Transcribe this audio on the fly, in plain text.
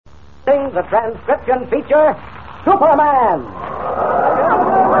Introducing the transcription feature, Superman. It's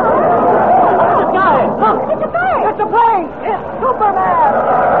a guy. Look, it's a plane. It's a plane. It's Superman.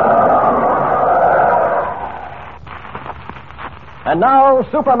 And now,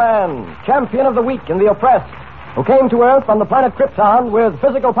 Superman, champion of the weak and the oppressed, who came to Earth on the planet Krypton with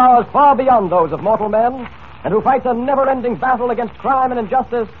physical powers far beyond those of mortal men, and who fights a never-ending battle against crime and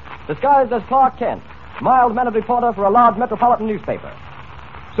injustice, disguised as Clark Kent, mild-mannered reporter for a large metropolitan newspaper.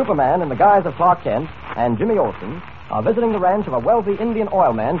 Superman, in the guise of Clark Kent, and Jimmy Olsen, are visiting the ranch of a wealthy Indian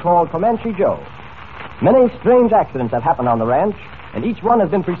oil man called Comanche Joe. Many strange accidents have happened on the ranch, and each one has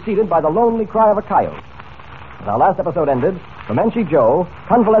been preceded by the lonely cry of a coyote. As our last episode ended, Comanche Joe,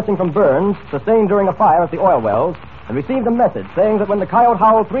 convalescing from burns sustained during a fire at the oil wells, had received a message saying that when the coyote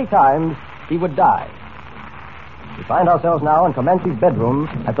howled 3 times, he would die. We find ourselves now in Comanche's bedroom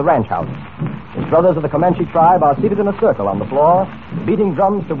at the ranch house. His brothers of the Comanche tribe are seated in a circle on the floor, beating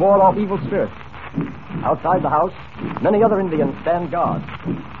drums to ward off evil spirits. Outside the house, many other Indians stand guard.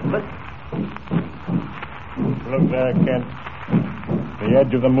 Look there, Kent. The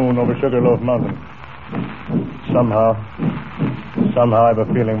edge of the moon over Sugarloaf Mountain. Somehow I have a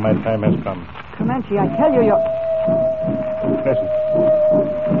feeling my time has come. Comanche, I tell you, you're... Listen.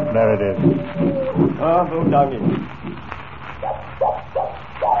 There it is.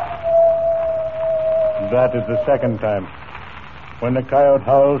 That is the second time. When the coyote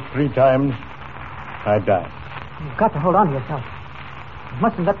howls 3 times, I die. You've got to hold on to yourself. You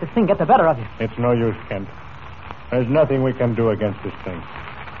mustn't let this thing get the better of you. It's no use, Kent. There's nothing we can do against this thing.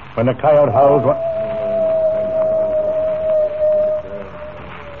 When the coyote howls...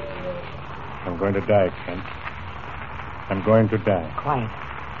 I'm going to die, Kent. I'm going to die. Quiet.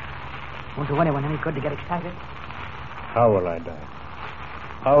 Won't do anyone any good to get excited. How will I die?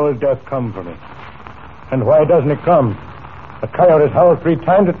 How will death come for me? And why doesn't it come? The coyote has howled 3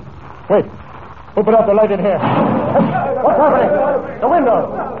 times. Wait. Who put out the light in here? What's happening? The window.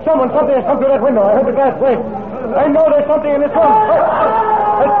 Something has come through that window. I heard the glass break. I know there's something in this room. Wait.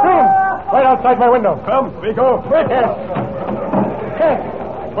 It screams. Right outside my window. Come, we go. Wait, Kent. Kent.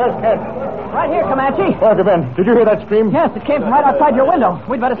 Where's Kent? Right here, Comanche. Where have you been? Did you hear that scream? Yes, it came from right outside your window.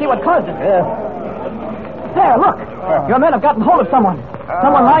 We'd better see what caused it. Yeah. There, look. Your men have gotten hold of someone.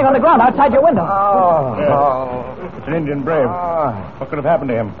 Someone lying on the ground outside your window. Yes. It's an Indian brave. What could have happened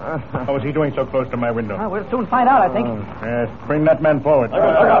to him? How was he doing so close to my window? Well, we'll soon find out, I think. Yes, bring that man forward.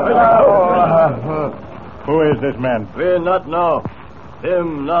 Who is this man? We not know.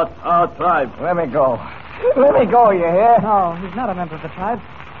 Him not our tribe. Let me go. Let me go, you hear? No, he's not a member of the tribe.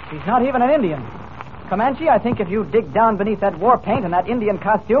 He's not even an Indian. Comanche, I think if you dig down beneath that war paint and that Indian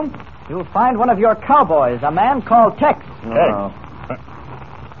costume, you'll find one of your cowboys, a man called Tex. Tex?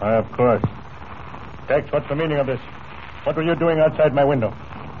 Of course. Tex, what's the meaning of this? What were you doing outside my window?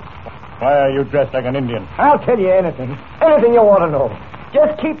 Why are you dressed like an Indian? I'll tell you anything. Anything you want to know.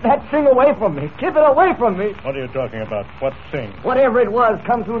 Just keep that thing away from me. Keep it away from me. What are you talking about? What thing? Whatever it was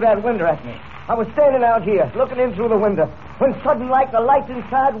come through that window at me. I was standing out here, looking in through the window, when sudden like the lights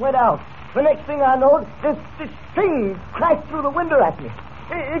inside went out. The next thing I knowed, this thing crashed through the window at me.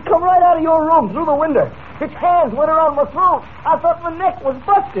 It come right out of your room, through the window. Its hands went around my throat. I thought my neck was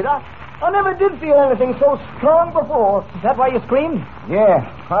busted. I never did feel anything so strong before. Is that why you screamed? Yeah,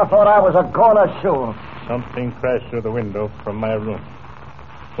 I thought I was a goner sure. Something crashed through the window from my room.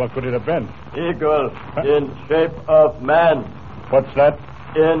 What could it have been? Eagle in shape of man. What's that?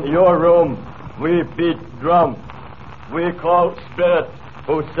 In your room, we beat drum. We call spirit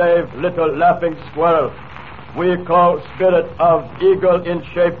who save little laughing squirrel. We call spirit of eagle in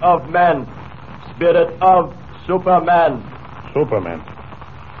shape of man. Spirit of Superman. Superman?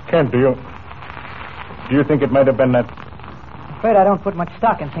 Kent, do you think it might have been that? I'm afraid I don't put much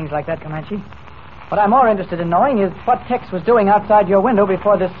stock in things like that, Comanche. What I'm more interested in knowing is what Tex was doing outside your window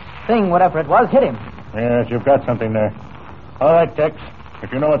before this thing, whatever it was, hit him. Yes, you've got something there. All right, Tex.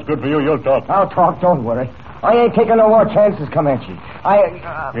 If you know what's good for you, you'll talk. I'll talk, don't worry. I ain't taking no more chances, Comanche.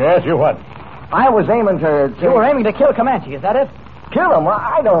 Yes, you what? I was aiming to... You were aiming to kill Comanche, is that it? Kill him?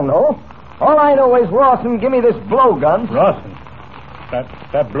 I don't know. All I know is Rawson give me this blowgun. Rawson?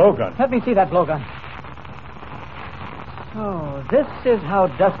 That blowgun? Let me see that blowgun. Oh, this is how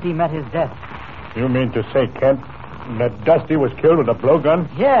Dusty met his death. You mean to say, Kent, that Dusty was killed with a blowgun?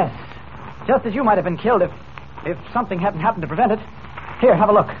 Yes. Just as you might have been killed if something hadn't happened to prevent it. Here, have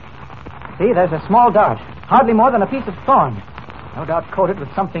a look. See, there's a small dart, hardly more than a piece of thorn. No doubt coated with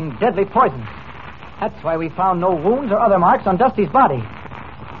something deadly poison. That's why we found no wounds or other marks on Dusty's body.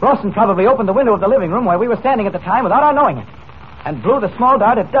 Rawson probably opened the window of the living room where we were standing at the time without our knowing it, and blew the small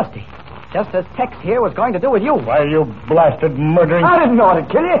dart at Dusty, just as Tex here was going to do with you. Why, you blasted murdering... I didn't know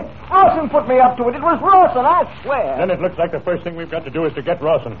it'd kill you. Rawson put me up to it. It was Rawson, I swear. Then it looks like the first thing we've got to do is to get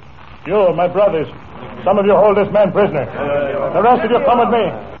Rawson. You, my brothers, some of you hold this man prisoner. The rest of you come with me.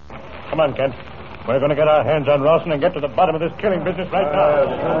 Come on, Kent. We're going to get our hands on Rawson and get to the bottom of this killing business right now.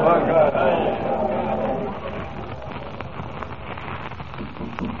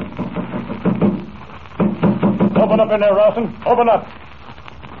 Open up in there, Rawson. Open up.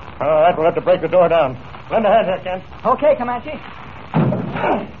 All right, we'll have to break the door down. Lend a hand here, Kent. Okay, Comanche.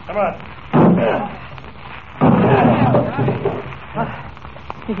 Come on.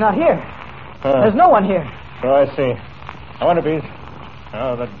 He's not here. There's no one here. So I see. I wonder if he's...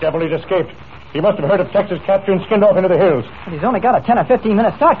 Oh, the devil, he's escaped. He must have heard of Texas capture and skinned off into the hills. But he's only got a 10 or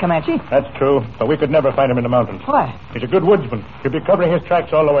 15-minute start, Comanche. That's true, but we could never find him in the mountains. Why? He's a good woodsman. He'll be covering his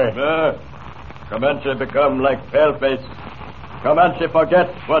tracks all the way. Comanche become like paleface. Comanche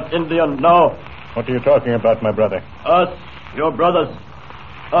forget what Indian know. What are you talking about, my brother? Us, your brothers.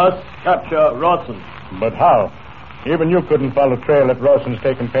 Us capture Rawson. But how? Even you couldn't follow trail that Rawson's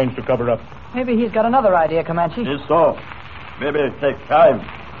taken pains to cover up. Maybe he's got another idea, Comanche. Is so. Maybe it take time.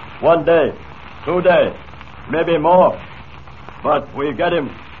 1 day, 2 days, maybe more. But we get him.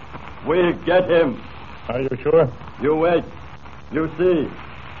 We get him. Are you sure? You wait. You see.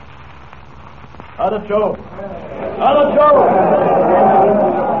 Out of Joe. Out of Joe.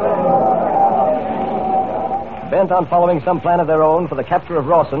 Bent on following some plan of their own for the capture of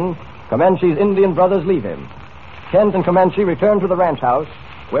Rawson, Comanche's Indian brothers leave him. Kent and Comanche return to the ranch house,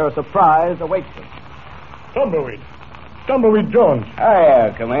 where a surprise awaits them. Tumbleweed. Tumbleweed Jones.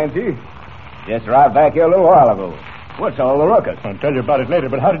 Hiya, Comanche. Just arrived back here a little while ago. What's all the ruckus? I'll tell you about it later,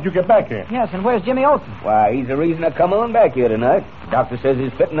 but how did you get back here? Yes, and where's Jimmy Olsen? Why, he's the reason I come on back here tonight. Doctor says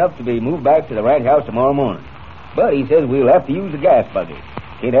he's fit enough to be moved back to the ranch house tomorrow morning. But he says we'll have to use a gas buggy.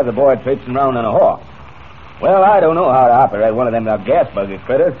 Can't have the boy traipsing around on a horse. Well, I don't know how to operate one of them gas buggy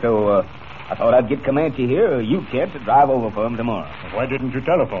critters, so I thought I'd get Comanche here, or you, Kent, to drive over for him tomorrow. Why didn't you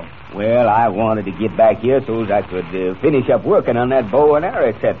telephone? Well, I wanted to get back here so as I could finish up working on that bow and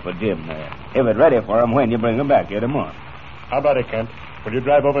arrow set for Jim. Have it ready for him when you bring him back here tomorrow. How about it, Kent? Will you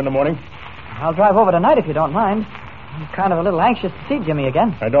drive over in the morning? I'll drive over tonight if you don't mind. I'm kind of a little anxious to see Jimmy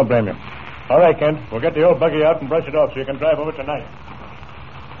again. I don't blame you. All right, Kent. We'll get the old buggy out and brush it off so you can drive over tonight.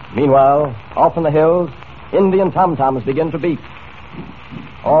 Meanwhile, off in the hills, Indian tom-toms begin to beat.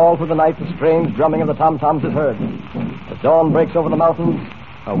 All through the night, the strange drumming of the tom-toms is heard. As dawn breaks over the mountains,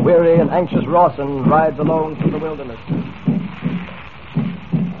 a weary and anxious Rawson rides alone through the wilderness.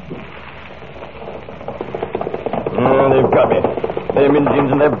 They've got me. Them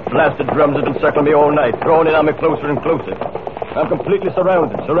Indians and their blasted drums have been circling me all night, drawing in on me closer and closer. I'm completely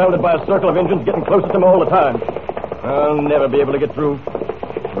surrounded by a circle of Indians getting closer to me all the time. I'll never be able to get through.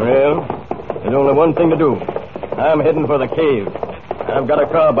 Well, there's only one thing to do. I'm heading for the cave. I've got a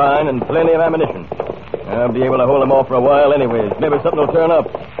carbine and plenty of ammunition. I'll be able to hold them off for a while anyways. Maybe something will turn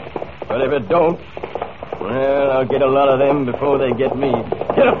up. But if it don't, well, I'll get a lot of them before they get me.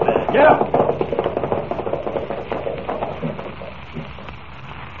 Get up there! Get up!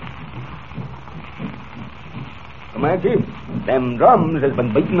 Comanche, them drums has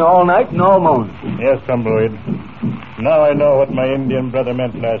been beating all night and all morning. Yes, Tumbleweed. Now I know what my Indian brother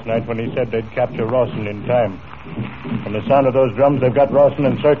meant last night when he said they'd capture Rawson in time. From the sound of those drums, they've got Rawson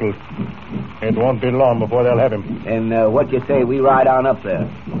encircled. It won't be long before they'll have him. And what you say we ride on up there?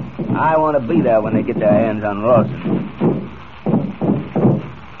 I want to be there when they get their hands on Rawson.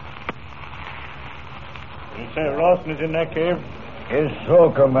 You say Rawson is in that cave? Yes, so,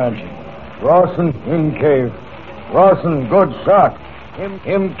 Comanche. Rawson in cave. Rawson, good shot.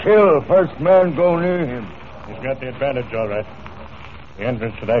 Him kill. First man go near him. He's got the advantage, all right. The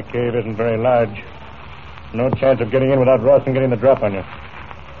entrance to that cave isn't very large. No chance of getting in without Rawson getting the drop on you.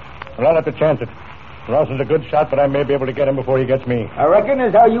 Well, I'll have to chance it. Rawson's a good shot, but I may be able to get him before he gets me. I reckon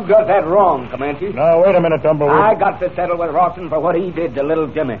as how you got that wrong, Comanche. Now, wait a minute, Tumbleweed. I got to settle with Rawson for what he did to little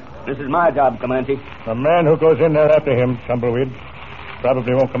Jimmy. This is my job, Comanche. The man who goes in there after him, Tumbleweed,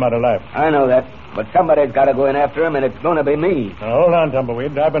 probably won't come out alive. I know that, but somebody's got to go in after him, and it's going to be me. Now, hold on,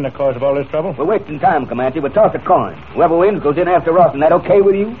 Tumbleweed. I've been the cause of all this trouble. We're wasting time, Comanche. We'll toss a coin. Whoever wins goes in after Rawson. That okay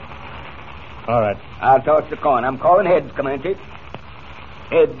with you? All right. I'll toss the coin. I'm calling heads, Comanche.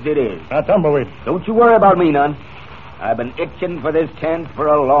 Heads it is. Now, Tumbleweed. Don't you worry about me none. I've been itching for this chance for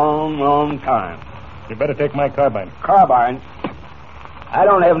a long, long time. You better take my carbine. Carbine? I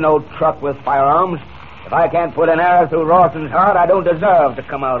don't have no truck with firearms. If I can't put an arrow through Rawson's heart, I don't deserve to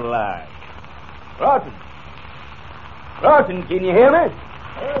come out alive. Rawson! Rawson, can you hear me?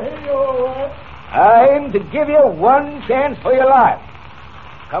 I hear you all right. I aim to give you one chance for your life.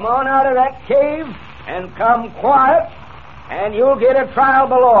 Come on out of that cave and come quiet, and you'll get a trial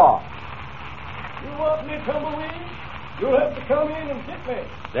by law. You want me, Tumbleweed? You'll have to come in and get me.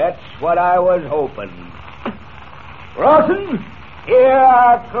 That's what I was hoping. Rawson, here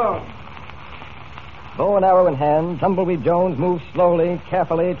I come. Bow and arrow in hand, Tumbleweed Jones moves slowly,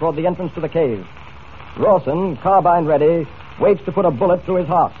 carefully toward the entrance to the cave. Rawson, carbine ready, waits to put a bullet through his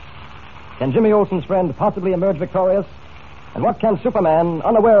heart. Can Jimmy Olsen's friend possibly emerge victorious? And what can Superman,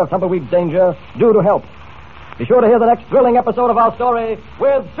 unaware of Tumbleweed's danger, do to help? Be sure to hear the next thrilling episode of our story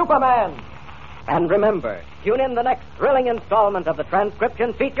with Superman. And remember, tune in the next thrilling installment of the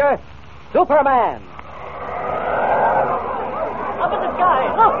transcription feature, Superman. Up in the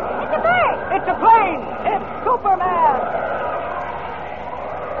sky, look! It's a bird! It's a plane! It's Superman!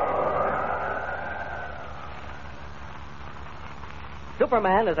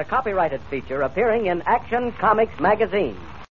 Superman is a copyrighted feature appearing in Action Comics magazine.